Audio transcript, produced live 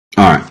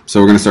Alright, so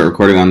we're going to start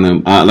recording on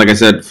them. Like I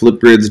said,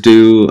 Flipgrid's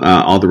due.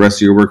 All the rest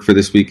of your work for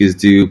this week is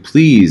due.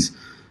 Please,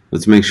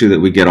 let's make sure that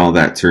we get all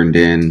that turned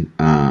in.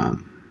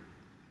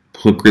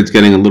 Flipgrid's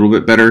getting a little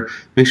bit better.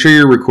 Make sure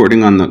you're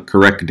recording on the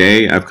correct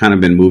day. I've kind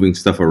of been moving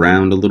stuff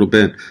around a little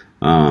bit.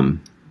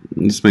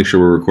 Just make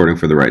sure we're recording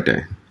for the right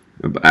day.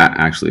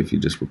 Actually, if you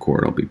just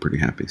record, I'll be pretty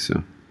happy.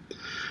 So,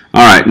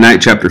 alright,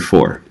 night chapter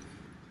 4.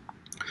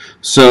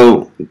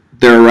 So,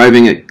 they're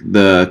arriving at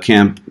the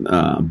camp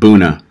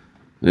Buna.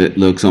 It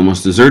looks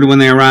almost deserted when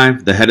they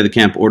arrive. The head of the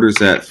camp orders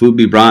that food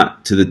be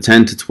brought to the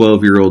 10 to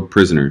 12-year-old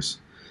prisoners.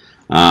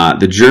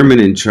 The German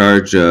in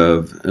charge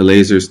of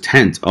Eleazar's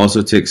tent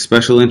also takes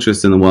special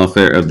interest in the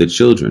welfare of the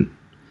children.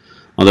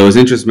 Although his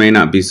interest may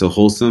not be so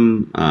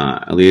wholesome,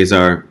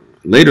 Eleazar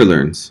later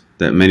learns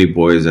that many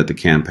boys at the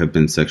camp have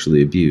been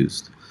sexually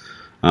abused.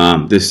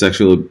 This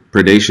sexual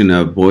predation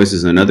of boys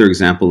is another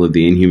example of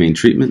the inhumane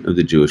treatment of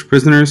the Jewish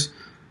prisoners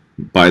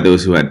by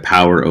those who had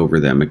power over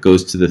them. It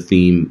goes to the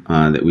theme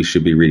that we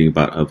should be reading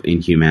about of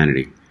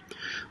inhumanity.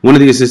 One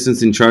of the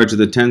assistants in charge of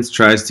the tents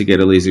tries to get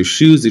Eleazar's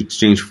shoes in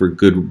exchange for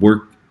good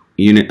work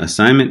unit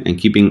assignment and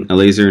keeping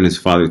Eleazar and his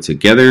father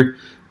together,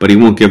 but he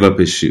won't give up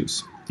his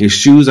shoes. His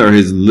shoes are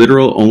his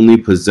literal only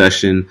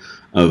possession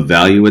of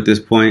value at this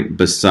point,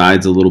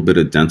 besides a little bit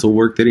of dental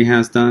work that he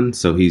has done,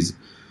 so he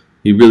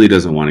really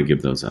doesn't want to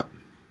give those up.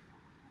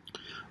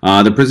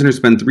 The prisoners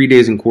spend 3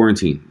 days in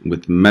quarantine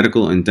with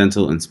medical and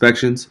dental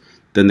inspections.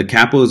 Then the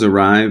capos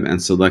arrive and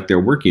select their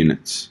work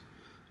units.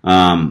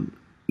 The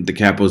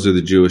capos are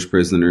the Jewish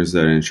prisoners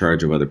that are in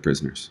charge of other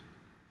prisoners.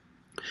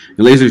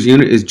 Eleazar's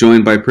unit is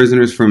joined by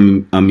prisoners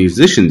from a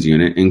musician's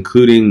unit,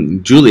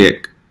 including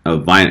Juliet, a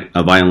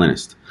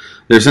violinist.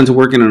 They're sent to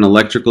work in an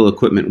electrical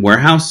equipment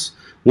warehouse.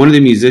 One of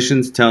the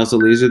musicians tells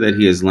Eleazar that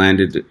he has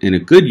landed in a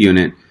good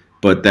unit,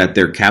 but that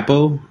their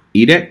capo,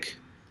 Edek,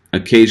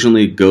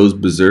 occasionally goes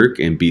berserk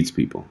and beats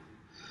people.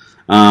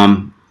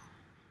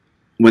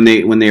 When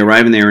they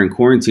arrive and they are in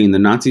quarantine, the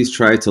Nazis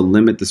try to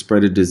limit the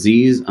spread of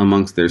disease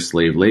amongst their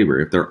slave labor.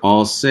 If they're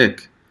all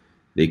sick,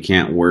 they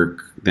can't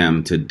work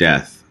them to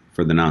death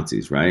for the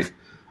Nazis, right?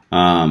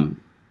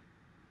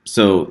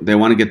 So they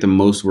want to get the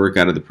most work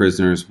out of the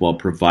prisoners while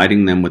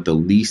providing them with the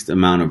least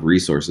amount of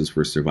resources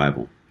for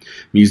survival.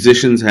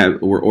 Musicians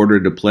were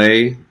ordered to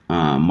play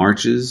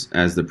marches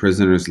as the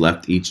prisoners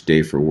left each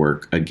day for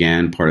work.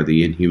 Again, part of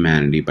the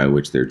inhumanity by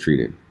which they're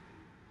treated.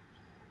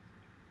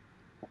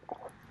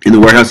 In the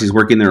warehouse he's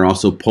working, there are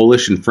also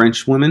Polish and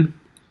French women.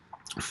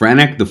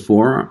 Franek,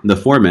 the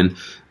foreman,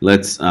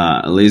 lets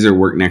Eleazar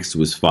work next to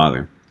his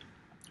father.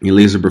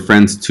 Eleazar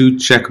befriends two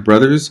Czech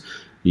brothers,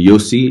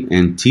 Yossi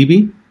and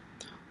Tibi,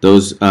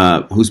 those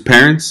whose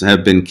parents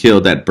have been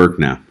killed at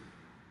Birkenau,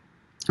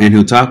 and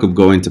who talk of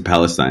going to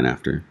Palestine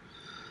after.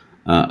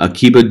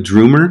 Akiba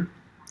Drumer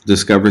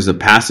discovers a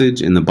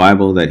passage in the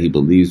Bible that he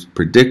believes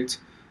predict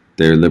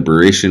their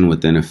liberation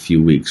within a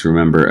few weeks.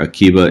 Remember,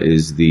 Akiba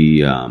is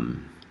the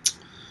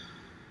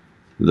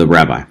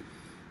rabbi.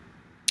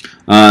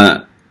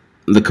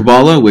 The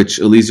Kabbalah, which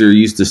Eleazar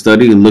used to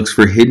study, looks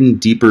for hidden,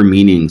 deeper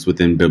meanings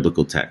within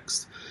biblical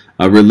texts.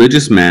 A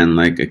religious man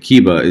like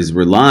Akiba is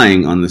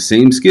relying on the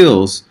same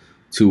skills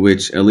to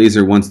which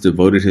Eleazar once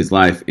devoted his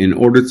life in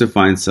order to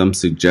find some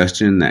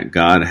suggestion that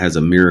God has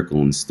a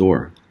miracle in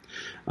store.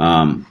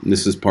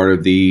 This is part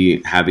of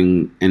the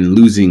having and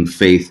losing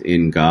faith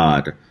in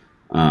God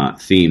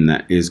theme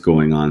that is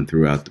going on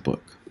throughout the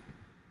book.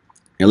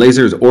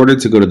 Eleazar is ordered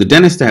to go to the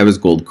dentist to have his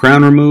gold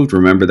crown removed.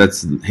 Remember,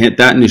 that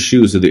and his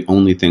shoes are the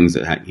only things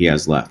that he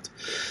has left.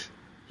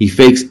 He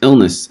fakes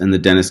illness, and the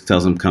dentist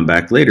tells him come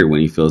back later when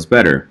he feels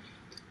better.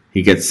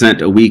 He gets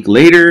sent a week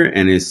later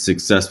and is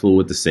successful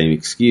with the same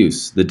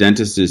excuse. The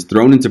dentist is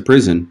thrown into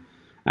prison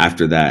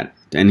after that,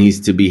 and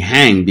he's to be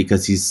hanged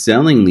because he's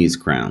selling these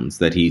crowns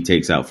that he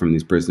takes out from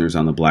these prisoners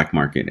on the black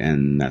market,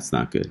 and that's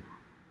not good.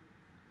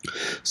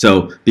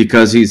 So,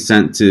 because he's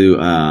sent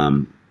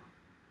to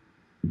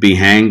be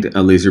hanged,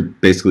 Eleazar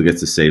basically gets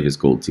to save his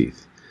gold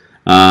teeth.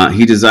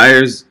 His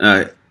desires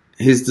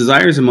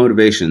and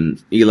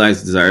motivations,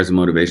 Eli's desires and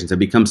motivations have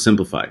become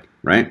simplified,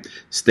 right?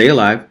 Stay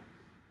alive,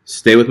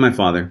 stay with my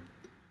father,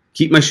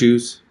 keep my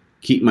shoes,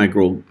 keep my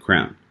gold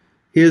crown.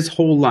 His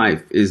whole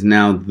life is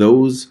now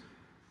those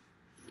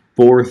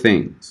 5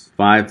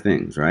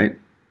 things, right?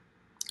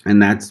 And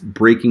that's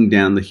breaking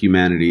down the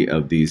humanity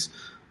of these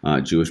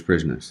Jewish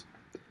prisoners.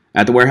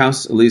 At the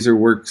warehouse, Eleazar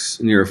works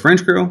near a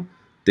French girl.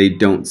 They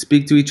don't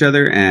speak to each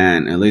other,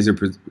 and Eleazar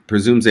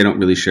presumes they don't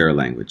really share a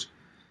language.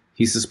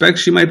 He suspects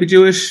she might be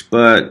Jewish,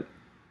 but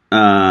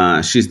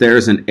she's there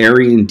as an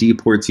Aryan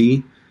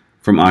deportee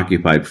from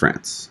occupied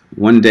France.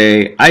 One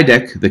day,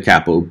 Edek, the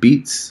capo,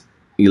 beats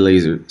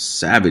Eleazar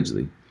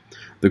savagely.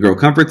 The girl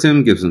comforts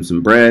him, gives him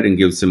some bread, and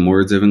gives him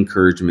words of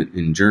encouragement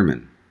in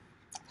German.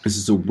 This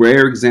is a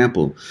rare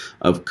example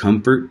of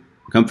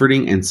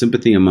comforting and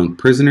sympathy among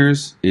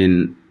prisoners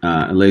in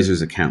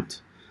Eleazar's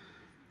account.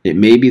 It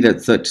may be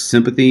that such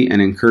sympathy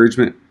and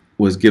encouragement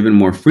was given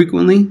more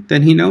frequently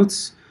than he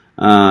notes.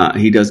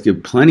 He does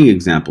give plenty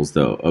examples,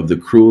 though, of the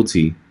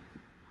cruelty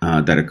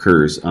that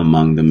occurs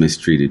among the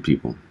mistreated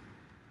people.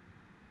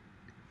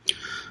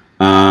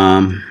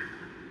 Um,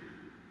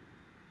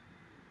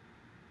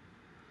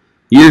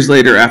 Years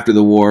later, after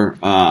the war,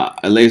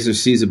 Eleazar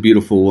sees a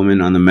beautiful woman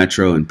on the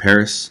metro in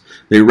Paris.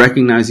 They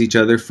recognize each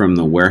other from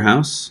the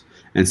warehouse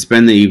and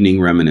spend the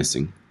evening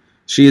reminiscing.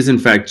 She is in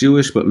fact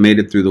Jewish, but made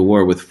it through the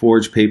war with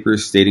forged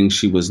papers stating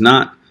she was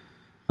not.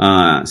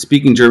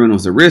 Speaking German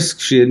was a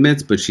risk, she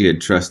admits, but she had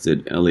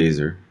trusted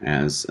Eleazar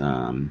as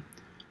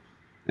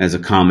a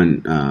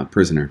common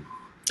prisoner.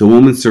 The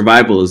woman's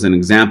survival is an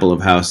example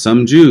of how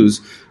some Jews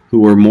who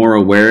were more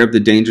aware of the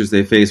dangers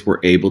they faced were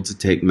able to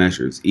take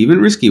measures,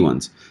 even risky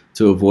ones,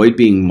 to avoid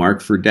being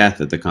marked for death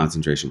at the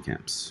concentration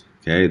camps.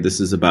 Okay, this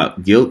is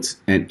about guilt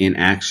and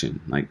inaction.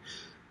 Like,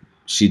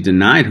 she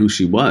denied who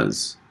she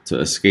was to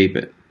escape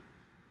it.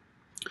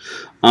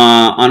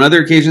 On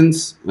other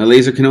occasions,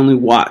 Eleazar can only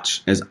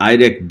watch as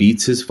Idek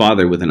beats his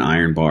father with an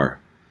iron bar.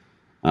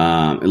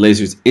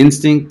 Eleazar's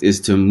instinct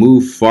is to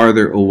move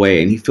farther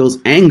away, and he feels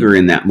anger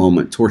in that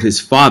moment toward his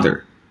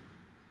father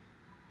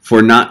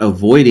for not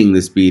avoiding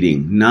this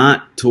beating,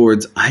 not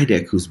towards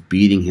Idek, who's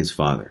beating his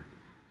father.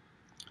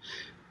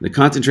 The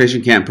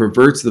concentration camp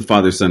perverts the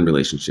father-son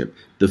relationship.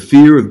 The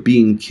fear of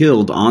being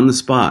killed on the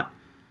spot.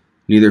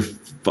 Neither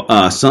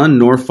son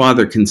nor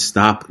father can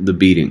stop the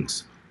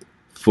beatings.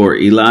 For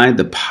Eli,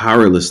 the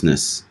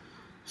powerlessness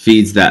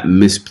feeds that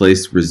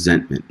misplaced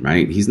resentment,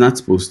 right? He's not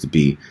supposed to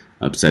be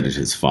upset at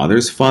his father.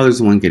 His father's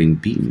the one getting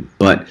beaten.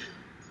 But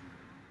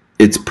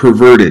it's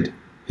perverted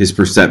his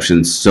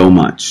perception so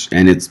much,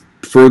 and it's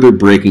further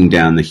breaking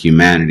down the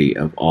humanity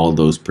of all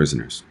those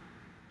prisoners.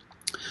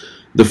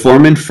 The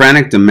foreman,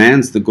 frantic,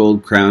 demands the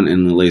gold crown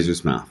in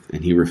Eleazar's mouth,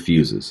 and he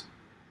refuses.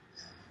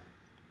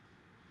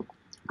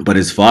 But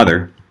his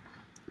father,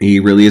 he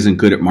really isn't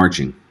good at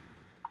marching.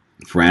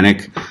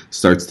 Frantic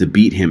starts to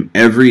beat him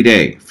every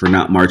day for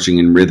not marching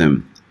in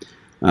rhythm.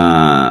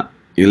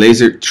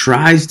 Eleazar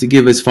tries to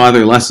give his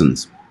father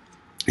lessons.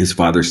 His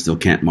father still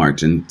can't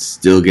march and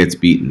still gets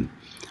beaten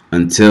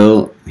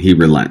until he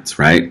relents,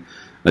 right?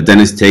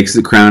 Dennis takes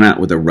the crown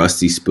out with a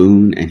rusty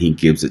spoon and he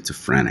gives it to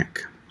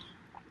Frantic.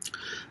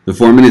 The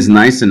foreman is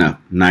nice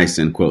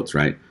in quotes,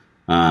 right,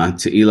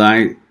 to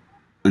Eli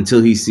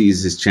until he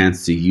sees his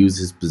chance to use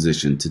his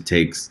position to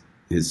take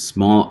his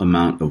small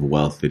amount of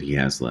wealth that he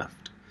has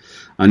left.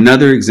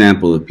 Another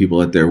example of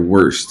people at their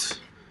worst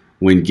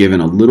when given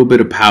a little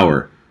bit of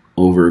power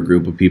over a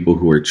group of people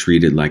who are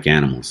treated like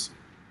animals.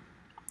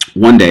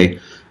 One day,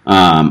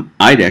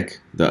 Idek,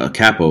 the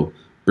capo,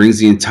 brings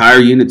the entire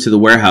unit to the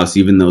warehouse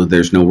even though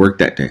there's no work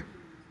that day.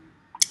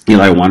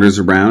 Eli wanders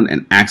around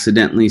and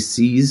accidentally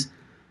sees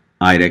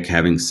Idek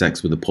having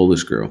sex with a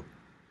Polish girl.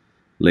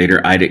 Later,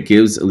 Idek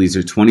gives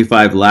Eleazar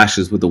 25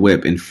 lashes with a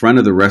whip in front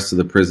of the rest of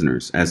the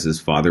prisoners as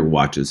his father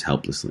watches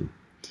helplessly.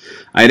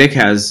 Idek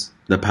has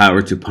the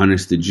power to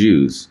punish the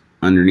Jews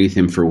underneath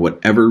him for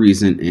whatever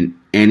reason in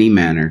any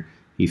manner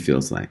he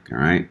feels like. All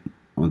right?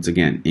 Once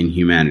again,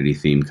 inhumanity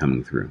theme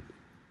coming through.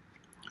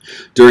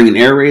 During an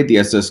air raid, the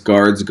SS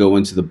guards go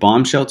into the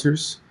bomb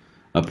shelters.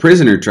 A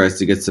prisoner tries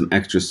to get some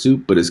extra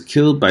soup but is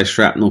killed by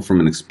shrapnel from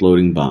an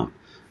exploding bomb.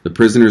 The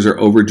prisoners are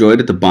overjoyed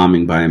at the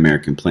bombing by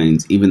American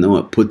planes, even though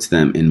it puts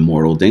them in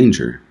mortal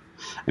danger.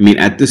 I mean,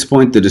 at this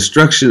point, the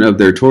destruction of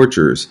their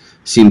torturers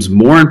seems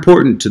more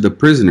important to the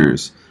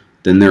prisoners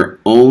than their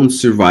own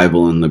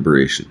survival and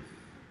liberation.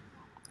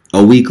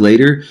 A week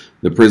later,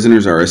 the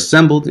prisoners are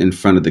assembled in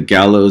front of the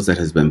gallows that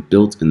has been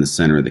built in the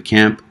center of the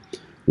camp.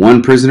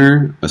 One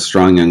prisoner, a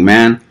strong young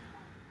man,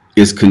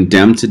 is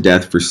condemned to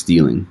death for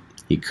stealing.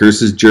 He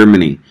curses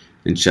Germany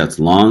and shouts,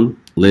 "Long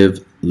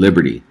live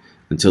liberty,"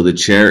 until the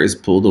chair is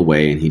pulled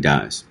away and he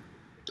dies.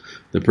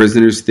 The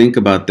prisoners think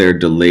about their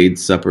delayed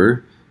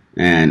supper,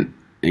 and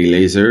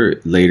Eleazar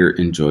later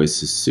enjoys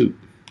his soup.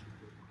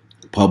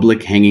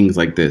 Public hangings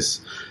like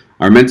this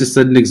are meant to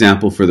set an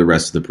example for the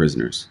rest of the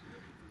prisoners.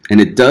 And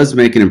it does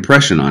make an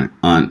impression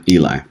on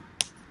Eli.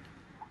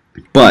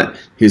 But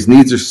his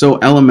needs are so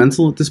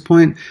elemental at this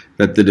point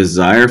that the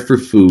desire for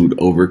food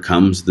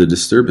overcomes the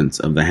disturbance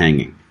of the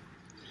hanging.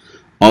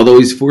 Although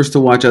he's forced to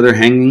watch other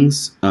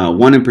hangings,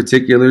 one in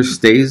particular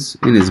stays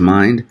in his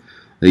mind.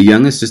 The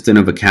young assistant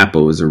of a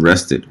capo is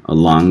arrested,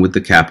 along with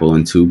the capo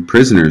and 2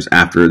 prisoners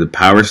after the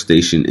power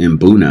station in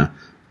Buna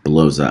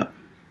blows up.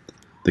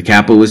 The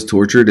capo is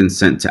tortured and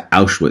sent to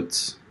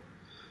Auschwitz.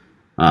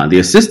 The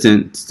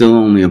assistant, still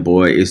only a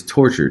boy, is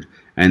tortured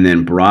and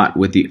then brought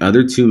with the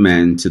other 2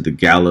 men to the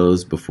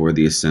gallows before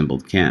the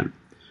assembled camp.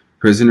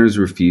 Prisoners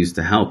refuse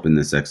to help in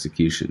this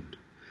execution.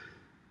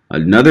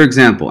 Another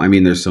example,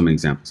 there's so many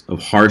examples,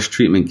 of harsh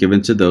treatment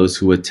given to those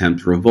who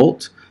attempt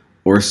revolt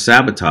or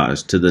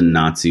sabotage to the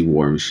Nazi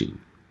war machine.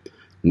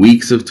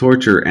 Weeks of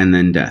torture and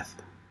then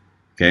death.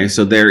 Okay,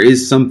 so there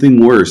is something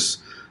worse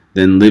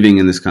than living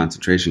in this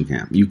concentration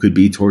camp. You could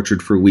be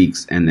tortured for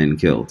weeks and then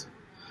killed.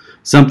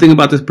 Something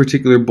about this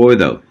particular boy,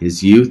 though,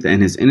 his youth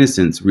and his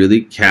innocence,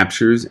 really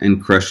captures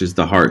and crushes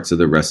the hearts of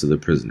the rest of the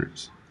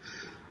prisoners.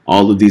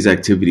 All of these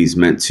activities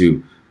meant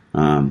to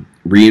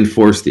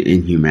reinforce the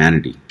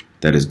inhumanity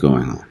that is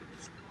going on.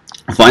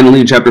 Finally,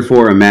 in chapter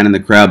 4, a man in the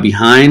crowd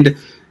behind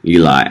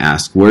Eli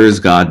asks, "Where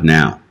is God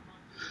now?"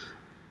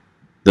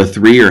 The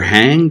three are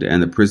hanged,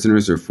 and the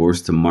prisoners are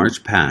forced to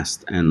march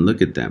past and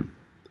look at them.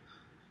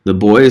 The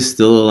boy is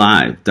still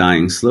alive,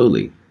 dying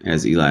slowly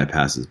as Eli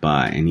passes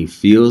by, and he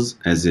feels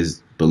as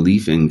his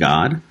belief in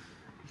God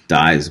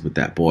dies with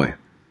that boy.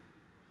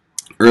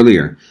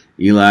 Earlier,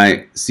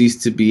 Eli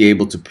ceased to be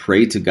able to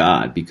pray to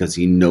God because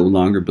he no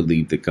longer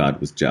believed that God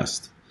was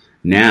just.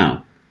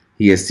 Now,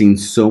 he has seen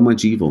so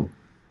much evil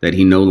that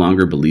he no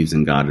longer believes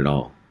in God at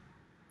all.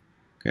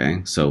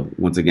 Okay, so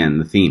once again,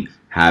 the theme,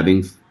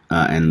 having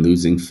and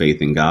losing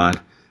faith in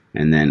God,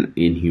 and then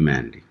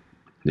inhumanity,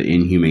 the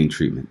inhumane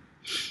treatment.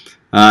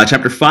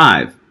 Chapter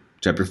 5.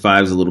 Chapter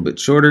 5 is a little bit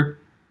shorter.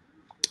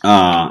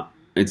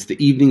 It's the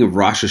evening of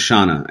Rosh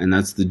Hashanah, and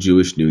that's the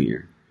Jewish New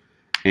Year.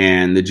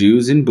 And the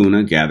Jews in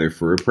Buna gather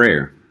for a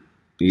prayer.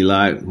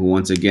 Eli, who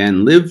once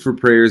again lived for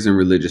prayers and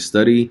religious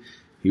study,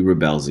 he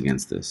rebels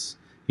against this.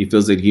 He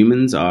feels that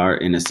humans are,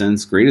 in a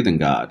sense, greater than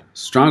God,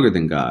 stronger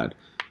than God,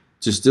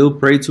 to still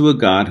pray to a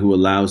God who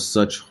allows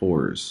such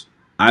horrors.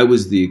 I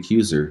was the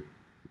accuser.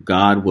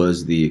 God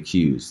was the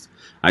accused.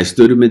 I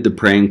stood amid the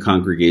praying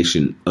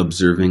congregation,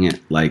 observing it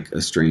like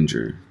a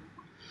stranger.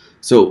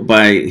 So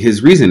by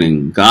his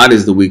reasoning, God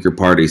is the weaker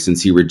party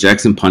since he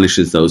rejects and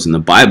punishes those in the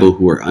Bible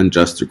who are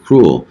unjust or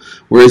cruel,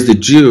 whereas the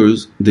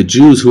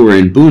Jews who are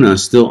in Buna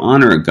still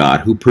honor a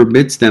God who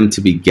permits them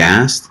to be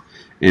gassed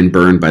and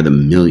burned by the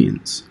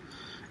millions.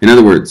 In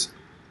other words,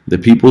 the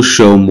people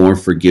show more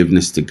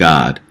forgiveness to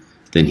God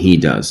than he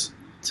does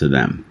to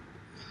them.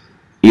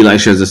 Eli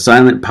shares a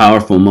silent,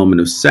 powerful moment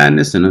of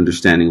sadness and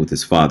understanding with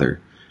his father.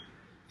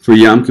 For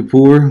Yom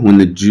Kippur, when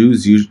the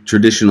Jews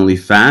traditionally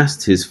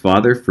fast, his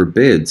father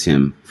forbids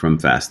him from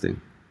fasting.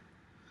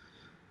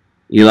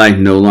 Eli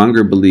no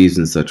longer believes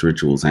in such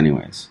rituals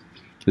anyways.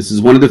 This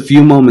is one of the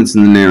few moments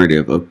in the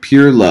narrative of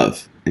pure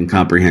love and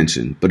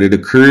comprehension, but it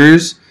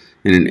occurs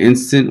in an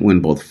instant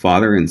when both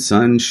father and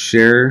son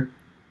share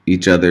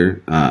each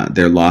other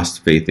their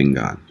lost faith in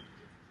God.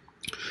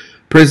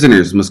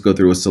 Prisoners must go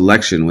through a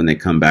selection when they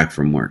come back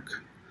from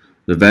work.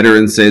 The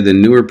veterans say the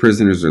newer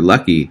prisoners are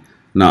lucky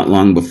not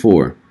long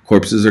before.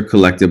 Corpses are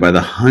collected by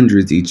the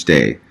hundreds each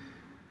day,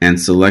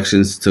 and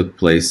selections took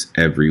place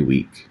every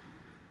week.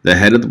 The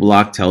head of the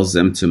block tells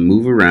them to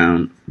move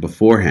around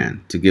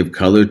beforehand to give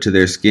color to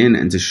their skin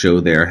and to show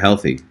they are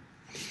healthy.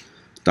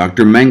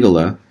 Dr.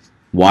 Mengele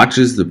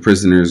watches the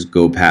prisoners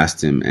go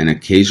past him and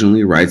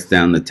occasionally writes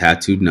down the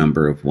tattooed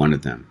number of one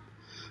of them.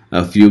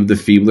 A few of the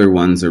feebler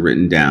ones are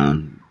written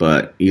down,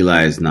 but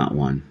Eli is not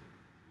one.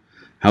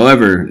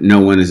 However, no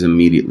one is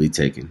immediately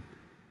taken.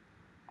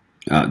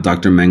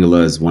 Dr.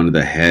 Mengele is one of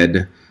the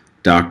head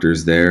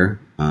doctors there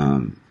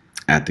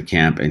at the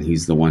camp, and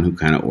he's the one who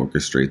kind of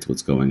orchestrates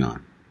what's going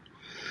on.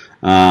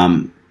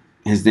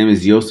 His name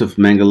is Yosef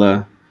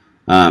Mengele.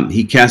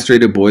 He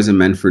castrated boys and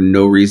men for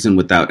no reason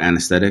without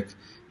anesthetic.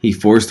 He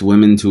forced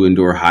women to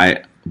endure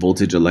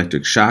high-voltage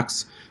electric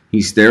shocks.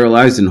 He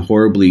sterilized and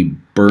horribly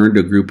burned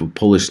a group of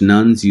Polish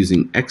nuns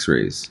using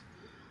x-rays.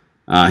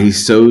 He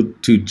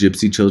sewed two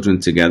gypsy children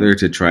together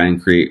to try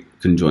and create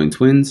conjoined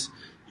twins.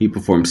 He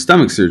performed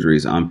stomach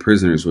surgeries on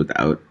prisoners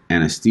without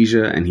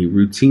anesthesia, and he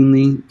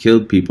routinely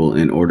killed people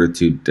in order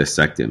to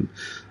dissect him.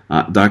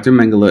 Dr.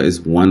 Mengele is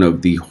one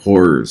of the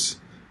horrors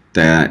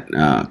that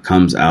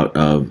comes out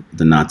of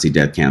the Nazi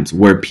death camps,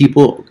 where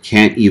people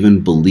can't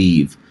even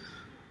believe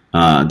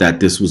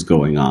that this was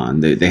going on.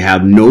 They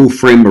have no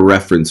frame of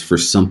reference for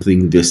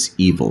something this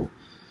evil.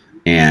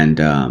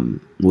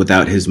 And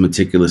without his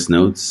meticulous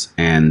notes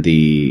and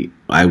the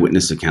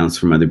eyewitness accounts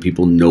from other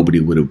people, nobody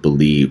would have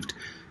believed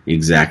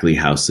exactly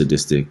how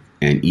sadistic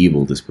and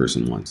evil this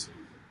person was.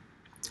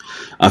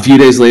 A few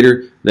days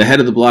later, the head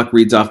of the block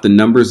reads off the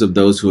numbers of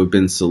those who have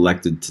been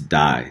selected to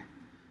die.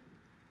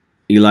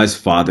 Eli's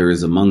father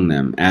is among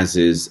them, as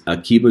is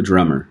Akiba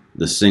Drummer,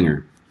 the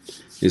singer.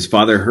 His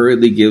father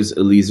hurriedly gives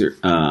Eliezer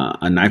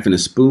a knife and a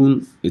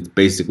spoon. It's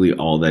basically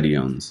all that he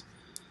owns.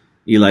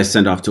 Eli's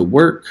sent off to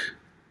work.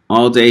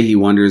 All day he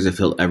wonders if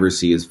he'll ever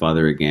see his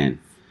father again.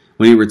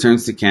 When he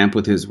returns to camp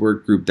with his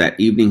work group that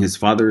evening, his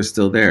father is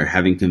still there,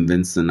 having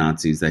convinced the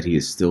Nazis that he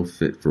is still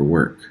fit for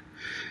work.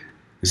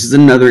 This is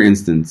another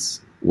instance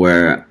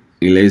where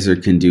Eliezer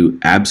can do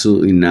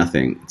absolutely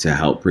nothing to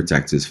help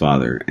protect his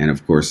father, and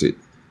of course it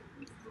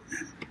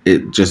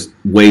just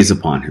weighs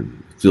upon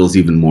him, feels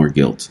even more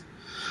guilt.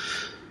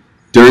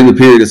 During the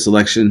period of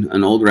selection,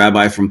 an old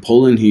rabbi from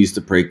Poland who used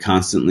to pray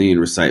constantly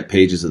and recite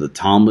pages of the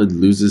Talmud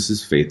loses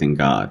his faith in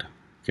God.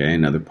 Okay,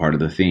 another part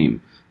of the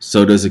theme.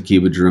 So does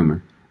Akiba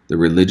Drummer, the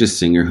religious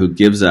singer who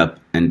gives up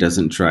and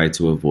doesn't try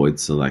to avoid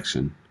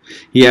selection.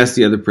 He asks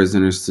the other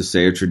prisoners to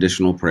say a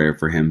traditional prayer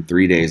for him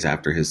 3 days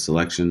after his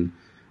selection.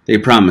 They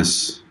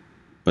promise,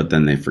 but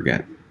then they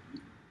forget.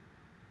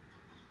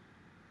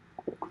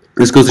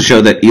 This goes to show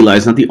that Eli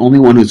is not the only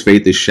one whose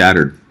faith is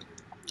shattered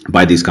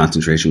by these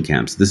concentration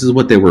camps. This is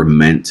what they were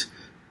meant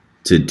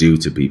to do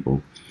to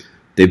people.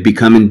 They've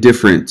become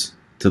indifferent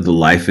to the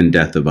life and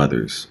death of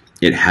others.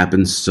 It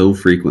happens so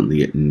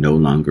frequently it no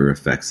longer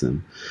affects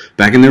them.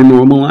 Back in their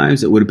normal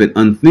lives, it would have been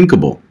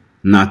unthinkable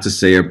not to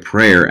say a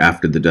prayer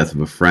after the death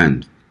of a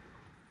friend.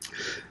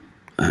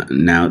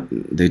 now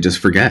they just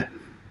forget.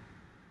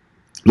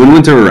 When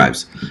winter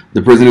arrives,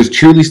 the prisoners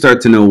truly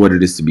start to know what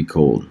it is to be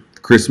cold.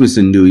 Christmas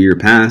and New Year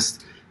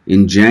passed.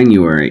 In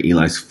January,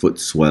 Eli's foot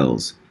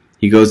swells.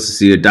 He goes to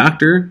see a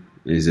doctor.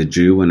 He's a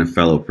Jew and a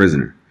fellow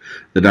prisoner.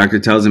 The doctor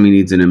tells him he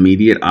needs an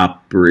immediate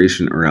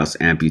operation or else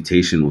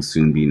amputation will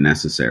soon be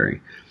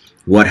necessary.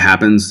 What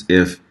happens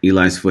if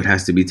Eli's foot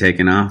has to be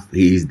taken off?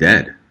 He's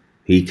dead.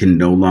 He can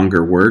no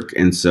longer work,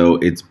 and so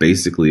it's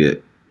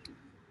basically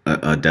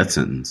a death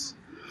sentence.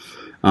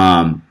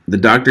 The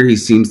doctor, he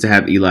seems to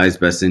have Eli's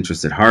best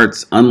interest at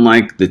heart.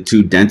 Unlike the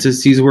two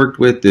dentists he's worked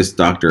with, this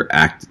doctor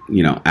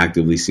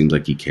actively seems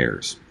like he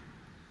cares.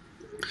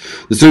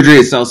 The surgery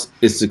itself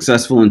is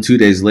successful, and 2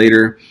 days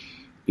later,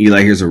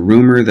 Eli hears a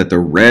rumor that the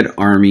Red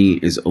Army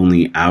is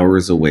only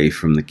hours away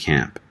from the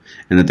camp,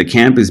 and that the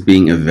camp is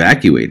being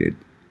evacuated,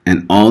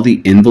 and all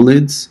the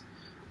invalids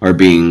are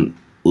being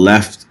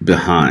left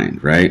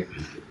behind, right?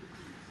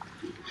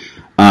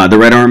 The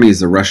Red Army is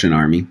the Russian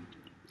army,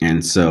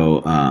 and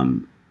so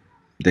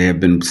they have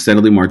been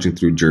steadily marching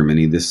through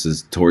Germany. This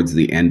is towards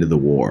the end of the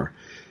war,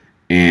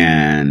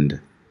 and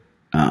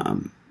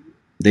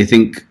they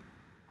think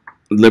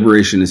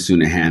liberation is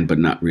soon at hand, but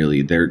not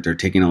really. They're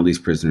taking all these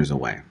prisoners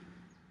away.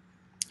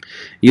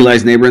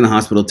 Eli's neighbor in the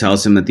hospital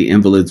tells him that the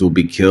invalids will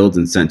be killed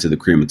and sent to the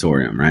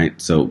crematorium, right?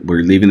 So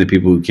we're leaving the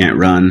people who can't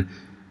run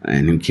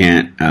and who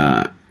can't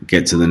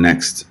get to the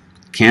next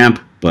camp,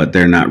 but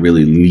they're not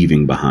really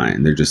leaving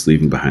behind. They're just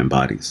leaving behind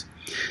bodies.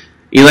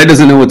 Eli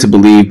doesn't know what to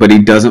believe, but he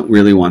doesn't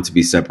really want to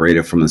be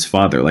separated from his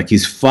father. Like,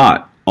 he's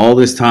fought all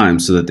this time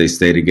so that they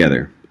stay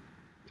together.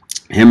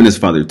 Him and his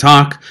father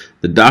talk.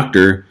 The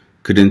doctor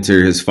could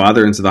enter his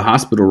father into the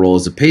hospital role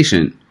as a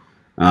patient,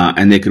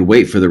 and they could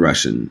wait for the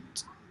Russians.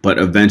 But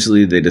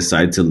eventually they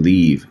decide to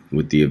leave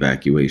with the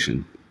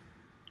evacuation.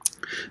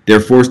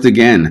 They're forced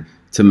again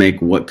to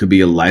make what could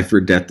be a life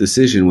or death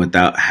decision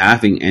without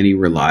having any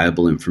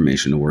reliable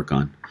information to work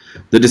on.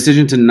 The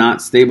decision to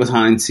not stay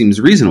behind seems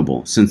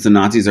reasonable, since the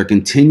Nazis are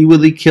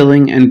continually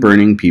killing and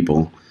burning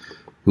people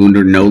who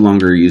are no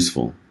longer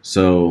useful.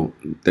 So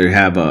they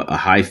have a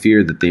high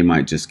fear that they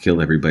might just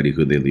kill everybody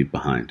who they leave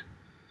behind.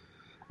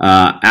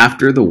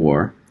 After the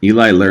war,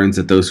 Eli learns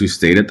that those who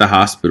stayed at the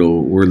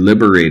hospital were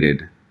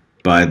liberated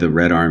by the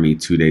Red Army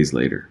 2 days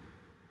later.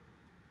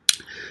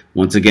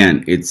 Once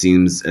again, it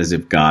seems as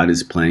if God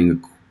is playing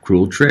a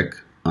cruel trick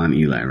on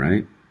Eli,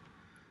 right?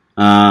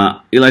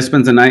 Eli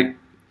spends the night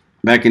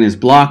back in his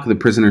block. The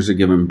prisoners are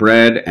given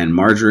bread and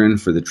margarine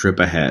for the trip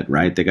ahead,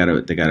 right? They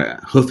gotta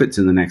hoof it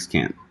to the next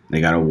camp.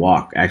 They gotta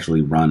walk,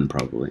 actually run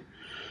probably.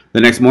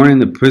 The next morning,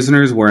 the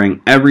prisoners,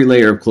 wearing every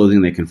layer of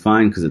clothing they can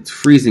find because it's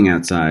freezing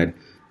outside,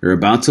 they're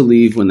about to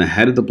leave when the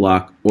head of the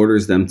block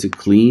orders them to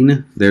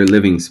clean their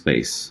living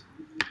space,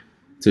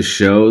 to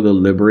show the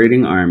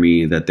liberating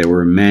army that there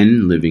were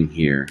men living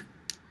here,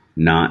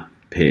 not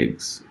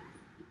pigs.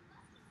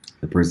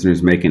 The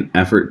prisoners make an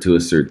effort to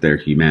assert their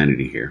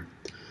humanity here.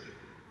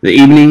 The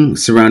evening,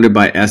 surrounded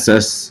by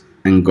SS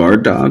and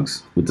guard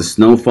dogs, with the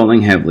snow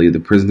falling heavily, the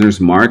prisoners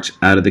march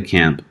out of the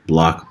camp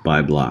block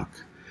by block.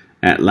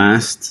 At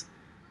last,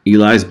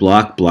 Eli's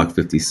block, Block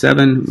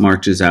 57,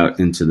 marches out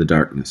into the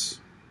darkness.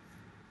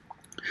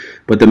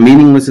 But the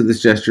meaninglessness of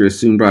this gesture is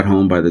soon brought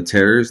home by the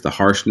terrors, the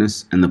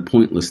harshness, and the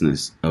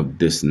pointlessness of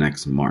this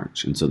next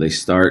march. And so they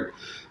start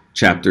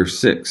chapter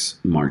 6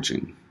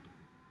 marching.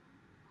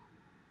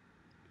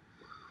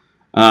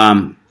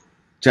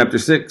 Chapter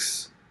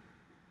 6,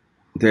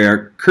 they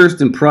are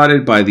cursed and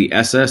prodded by the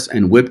SS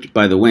and whipped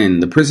by the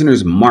wind. The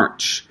prisoners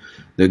march.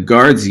 The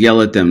guards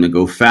yell at them to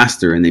go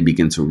faster, and they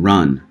begin to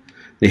run.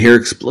 They hear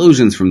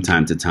explosions from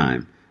time to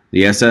time.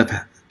 The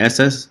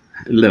SS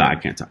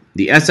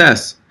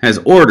has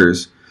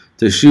orders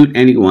to shoot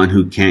anyone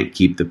who can't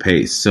keep the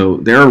pace. So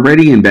they're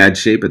already in bad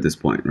shape at this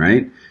point,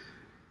 right?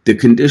 The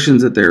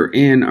conditions that they're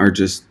in are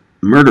just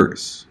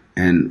murderous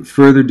and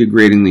further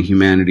degrading the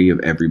humanity of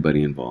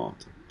everybody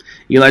involved.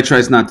 Eli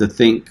tries not to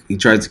think. He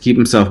tries to keep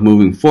himself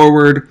moving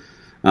forward.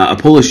 A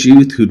Polish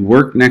youth who'd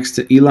worked next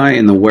to Eli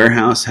in the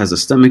warehouse has a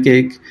stomach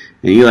ache,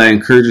 and Eli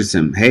encourages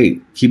him,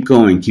 hey, keep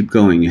going,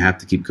 you have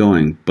to keep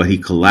going. But he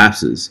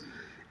collapses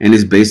and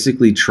is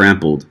basically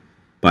trampled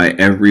by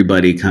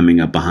everybody coming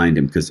up behind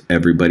him because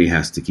everybody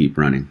has to keep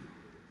running.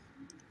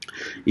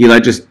 Eli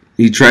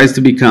he tries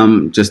to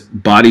become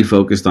just body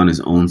focused on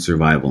his own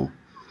survival.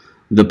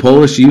 The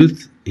Polish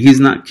youth, he's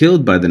not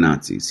killed by the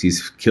Nazis.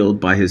 He's killed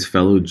by his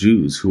fellow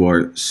Jews who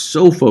are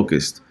so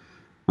focused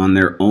on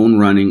their own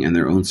running and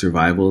their own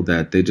survival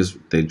that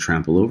they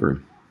trample over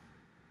him.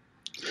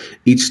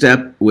 Each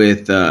step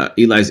with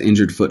Eli's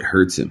injured foot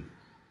hurts him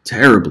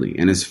terribly,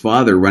 and his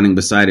father running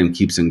beside him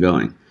keeps him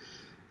going.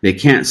 They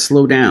can't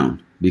slow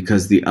down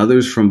because the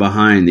others from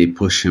behind, they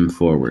push him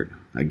forward.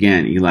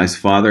 Again, Eli's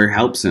father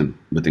helps him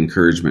with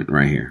encouragement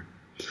right here.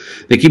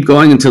 They keep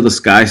going until the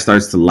sky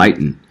starts to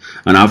lighten.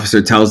 An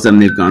officer tells them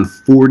they've gone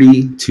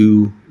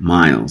 42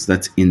 miles.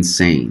 That's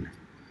insane.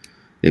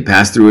 They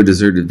pass through a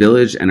deserted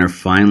village and are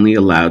finally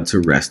allowed to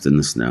rest in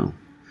the snow.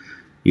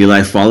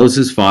 Eli follows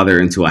his father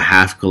into a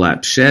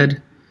half-collapsed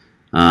shed,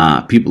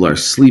 People are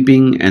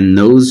sleeping, and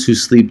those who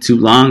sleep too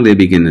long, they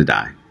begin to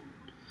die.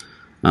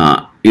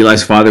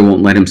 Eli's father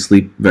won't let him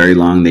sleep very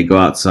long. They go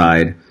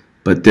outside,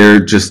 but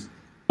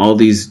all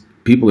these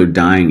people are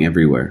dying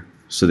everywhere.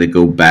 So they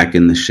go back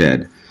in the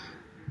shed.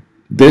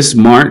 This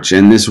march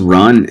and this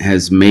run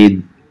has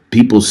made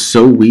people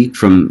so weak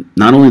from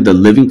not only the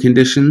living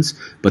conditions,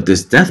 but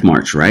this death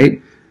march,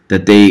 right?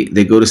 That they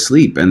go to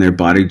sleep and their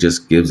body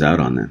just gives out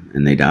on them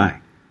and they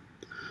die.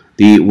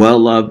 The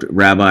well-loved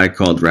rabbi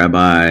called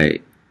Rabbi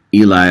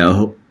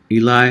Eliyahu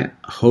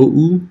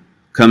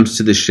comes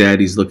to the shed.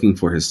 He's looking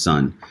for his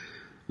son.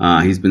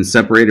 He's been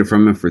separated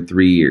from him for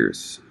 3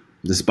 years,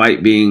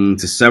 despite being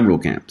to several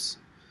camps.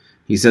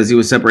 He says he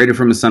was separated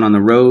from his son on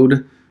the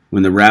road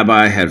when the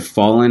rabbi had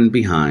fallen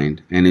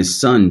behind and his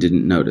son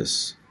didn't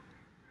notice.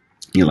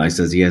 Eli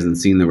says he hasn't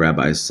seen the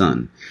rabbi's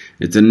son.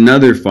 It's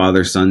another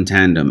father-son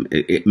tandem.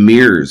 It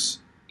mirrors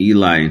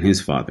Eli and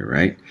his father,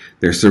 right?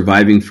 They're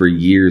surviving for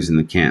years in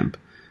the camp.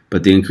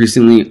 But the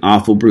increasingly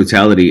awful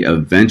brutality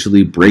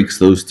eventually breaks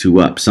those two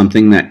up,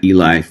 something that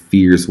Eli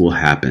fears will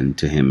happen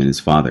to him and his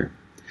father.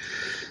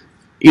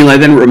 Eli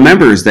then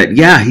remembers that,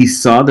 he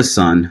saw the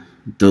son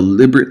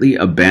deliberately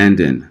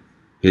abandon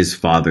his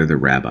father, the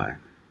rabbi.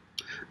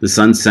 The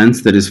son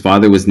sensed that his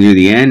father was near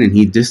the end, and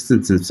he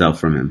distanced himself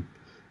from him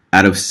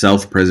out of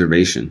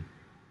self-preservation.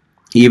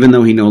 Even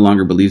though he no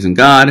longer believes in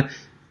God,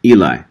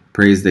 Eli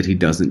prays that he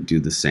doesn't do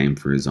the same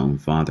for his own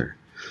father.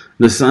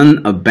 The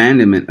son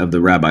abandonment of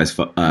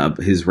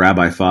his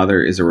rabbi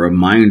father is a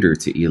reminder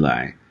to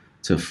Eli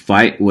to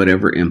fight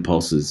whatever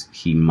impulses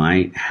he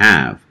might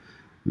have,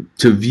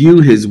 to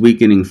view his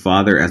weakening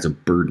father as a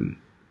burden,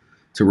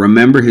 to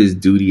remember his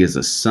duty as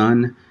a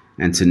son,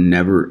 and to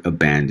never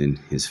abandon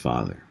his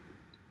father.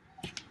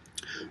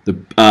 The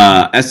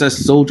SS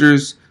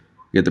soldiers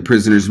get the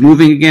prisoners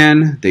moving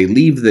again. They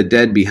leave the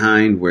dead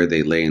behind where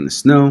they lay in the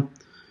snow.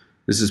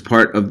 This is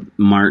part of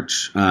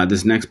march.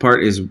 This next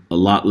part is a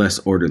lot less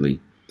orderly.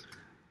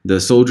 The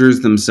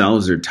soldiers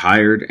themselves are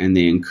tired, and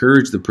they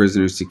encourage the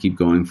prisoners to keep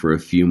going for a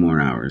few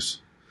more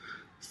hours.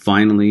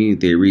 Finally,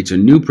 they reach a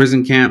new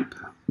prison camp,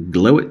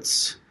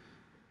 Glowitz.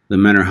 The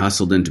men are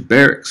hustled into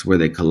barracks where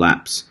they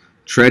collapse,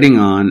 treading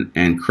on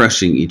and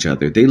crushing each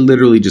other. They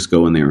literally just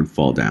go in there and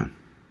fall down.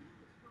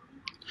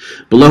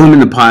 Below him in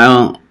the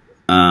pile,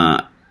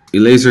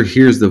 Eliezer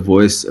hears the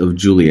voice of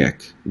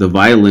Juliek, the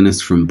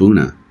violinist from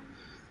Buna,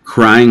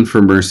 crying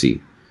for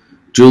mercy.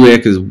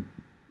 Juliek is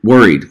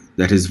worried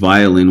that his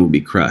violin will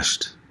be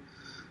crushed.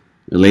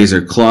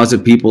 Eliezer claws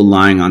at people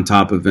lying on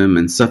top of him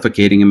and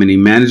suffocating him, and he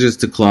manages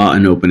to claw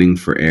an opening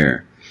for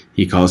air.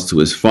 He calls to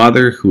his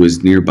father, who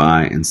is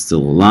nearby and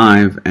still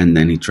alive, and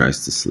then he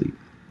tries to sleep.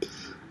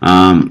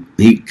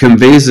 He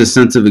conveys a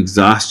sense of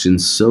exhaustion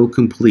so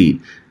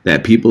complete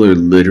that people are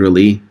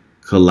literally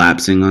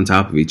collapsing on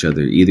top of each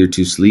other, either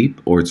to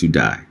sleep or to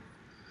die.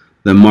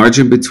 The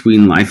margin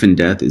between life and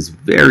death is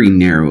very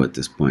narrow at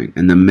this point,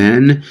 and the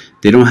men,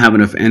 they don't have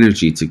enough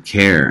energy to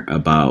care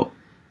about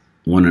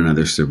one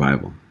another's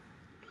survival.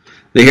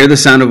 They hear the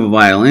sound of a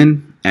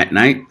violin. At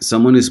night,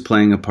 someone is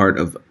playing a part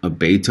of a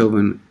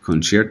Beethoven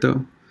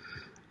concerto.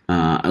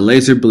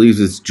 Eliezer believes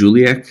it's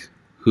Juliek,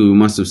 who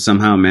must have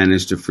somehow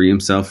managed to free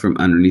himself from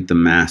underneath the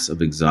mass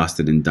of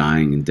exhausted and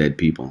dying and dead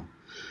people.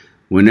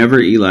 Whenever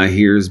Eli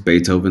hears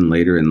Beethoven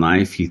later in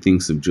life, he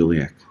thinks of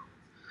Juliek.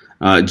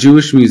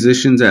 Jewish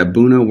musicians at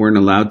Buna weren't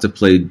allowed to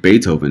play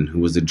Beethoven, who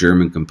was a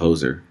German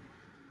composer,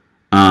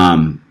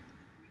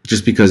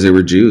 just because they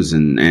were Jews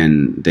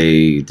and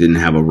they didn't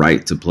have a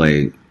right to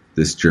play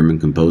this German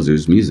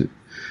composer's music.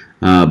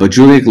 But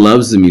Juliek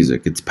loves the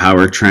music. Its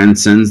power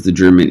transcends the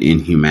German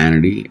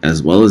inhumanity,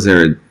 as well as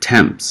their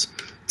attempts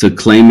to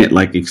claim it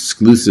like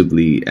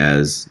exclusively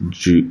as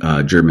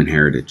German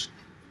heritage.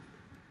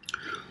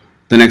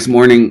 The next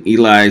morning,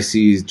 Eli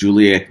sees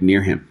Juliek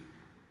near him,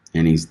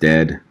 and he's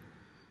dead,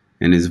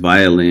 and his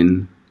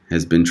violin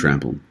has been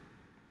trampled.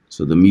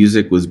 So the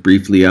music was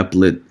briefly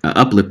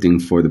uplifting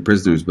for the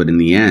prisoners, but in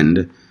the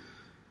end,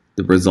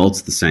 the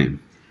result's the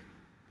same.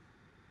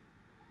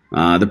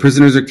 The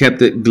prisoners are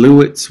kept at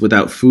Glowitz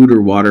without food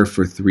or water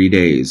for 3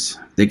 days.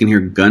 They can hear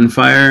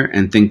gunfire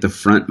and think the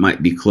front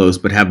might be close,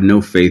 but have no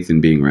faith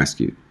in being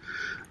rescued.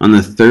 On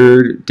the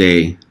third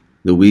day,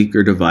 the weak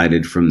are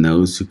divided from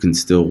those who can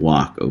still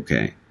walk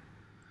okay.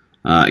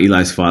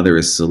 Eli's father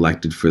is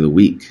selected for the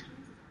weak.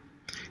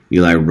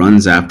 Eli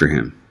runs after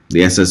him.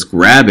 The SS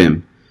grab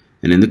him,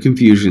 and in the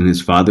confusion,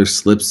 his father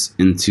slips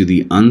into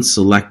the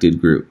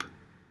unselected group,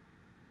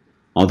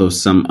 although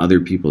some other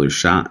people are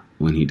shot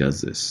when he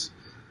does this.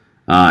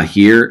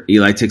 Here,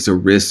 Eli takes a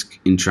risk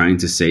in trying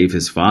to save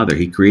his father.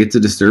 He creates a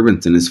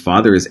disturbance, and his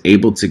father is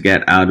able to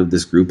get out of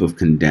this group of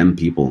condemned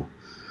people.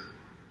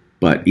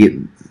 But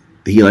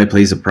Eli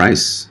pays a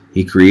price.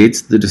 He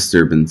creates the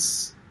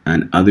disturbance,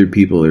 and other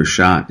people are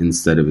shot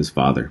instead of his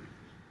father.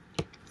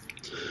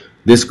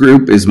 This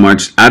group is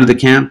marched out of the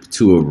camp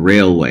to a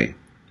railway.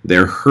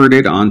 They're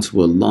herded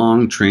onto a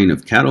long train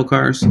of cattle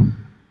cars,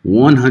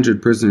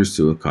 100 prisoners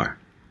to a car.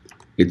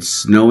 It's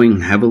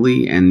snowing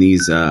heavily, and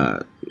these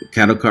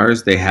cattle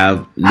cars, they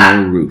have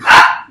no roof.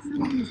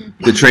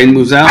 The train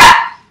moves out.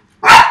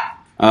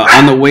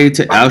 On the way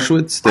to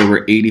Auschwitz, there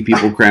were 80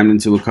 people crammed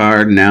into a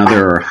car. Now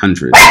there are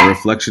 100, a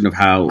reflection of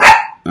how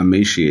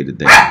emaciated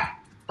they are.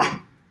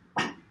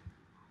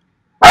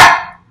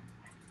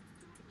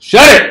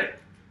 Shut it!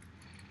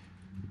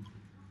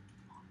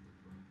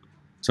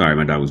 Sorry,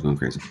 my dog was going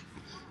crazy.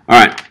 All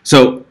right,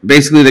 so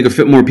basically they could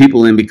fit more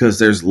people in because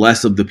there's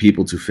less of the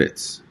people to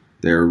fit.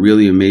 They're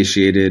really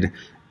emaciated,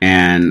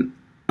 and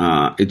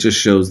it just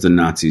shows the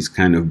Nazis'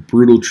 kind of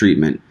brutal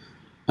treatment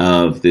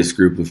of this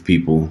group of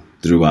people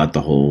throughout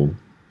the whole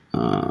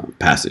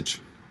passage.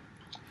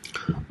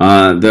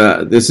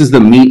 This is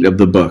the meat of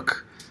the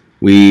book.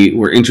 We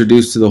were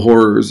introduced to the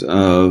horrors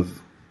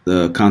of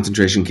the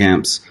concentration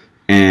camps,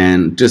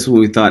 and just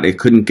when we thought it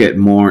couldn't get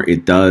more,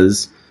 it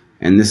does.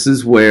 And this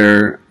is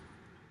where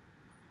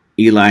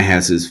Eli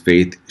has his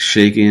faith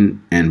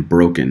shaken and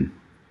broken,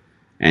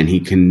 and he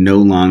can no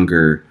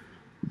longer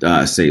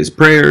say his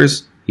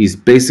prayers. He's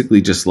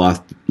basically just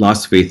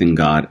lost faith in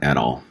God at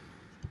all.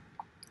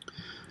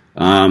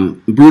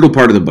 Brutal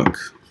part of the book.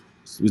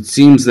 It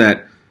seems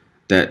that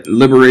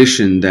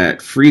liberation,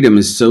 that freedom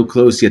is so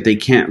close, yet they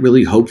can't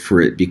really hope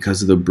for it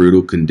because of the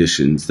brutal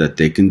conditions that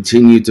they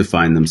continue to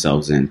find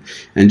themselves in.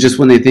 And just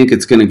when they think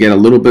it's going to get a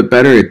little bit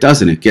better, it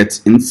doesn't. It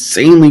gets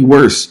insanely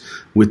worse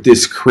with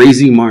this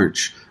crazy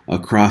march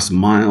across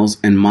miles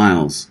and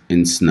miles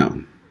in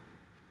snow.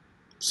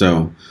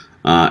 So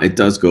it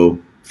does go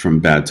from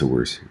bad to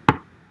worse.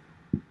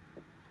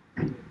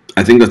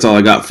 I think that's all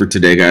I got for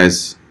today,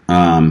 guys.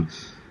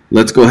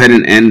 Let's go ahead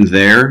and end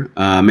there.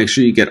 Make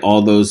sure you get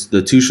all those,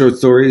 the 2 short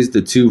stories,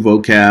 the 2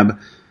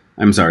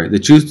 the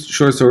 2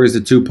 short stories,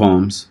 the 2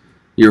 poems.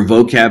 Your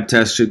vocab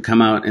test should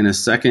come out in a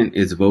second.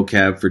 It's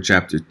vocab for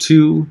chapter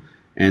 2.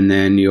 And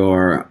then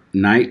your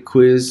night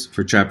quiz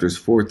for chapters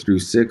 4 through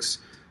 6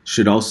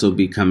 should also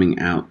be coming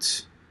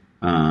out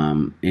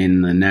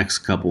in the next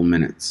couple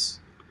minutes.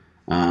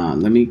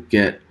 Let me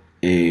get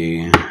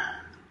an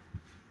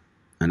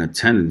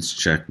attendance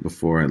check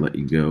before I let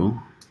you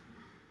go.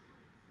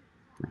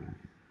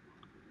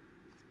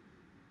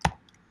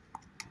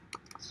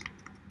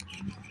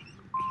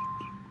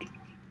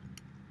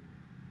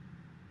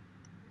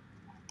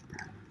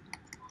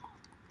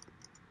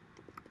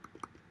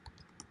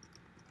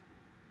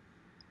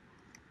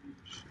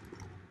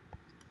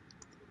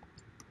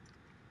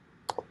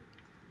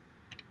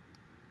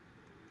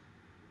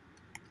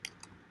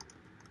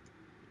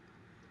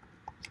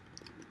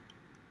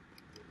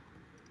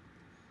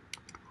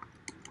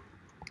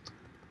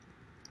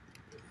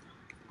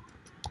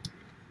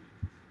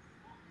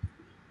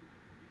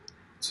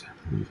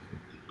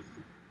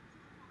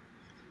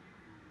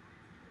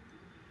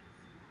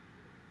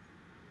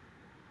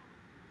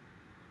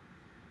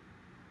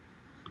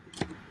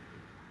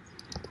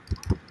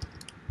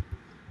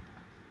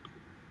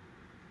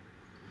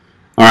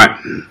 All right,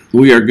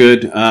 we are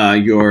good. Look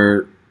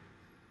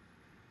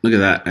at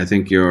that. I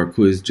think your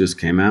quiz just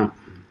came out.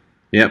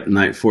 Yep,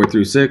 night 4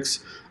 through 6.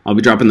 I'll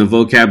be dropping the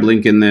vocab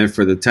link in there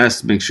for the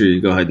test. Make sure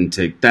you go ahead and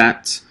take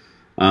that.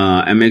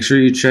 And make sure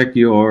you check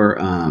your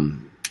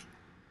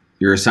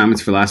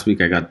assignments for last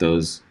week. I got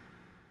those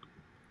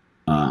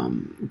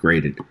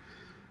graded.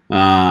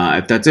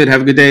 If that's it,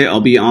 have a good day.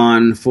 I'll be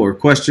on for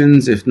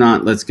questions. If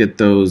not, let's get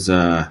those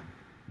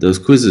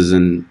quizzes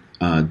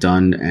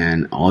done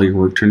and all your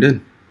work turned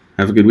in.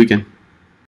 Have a good weekend.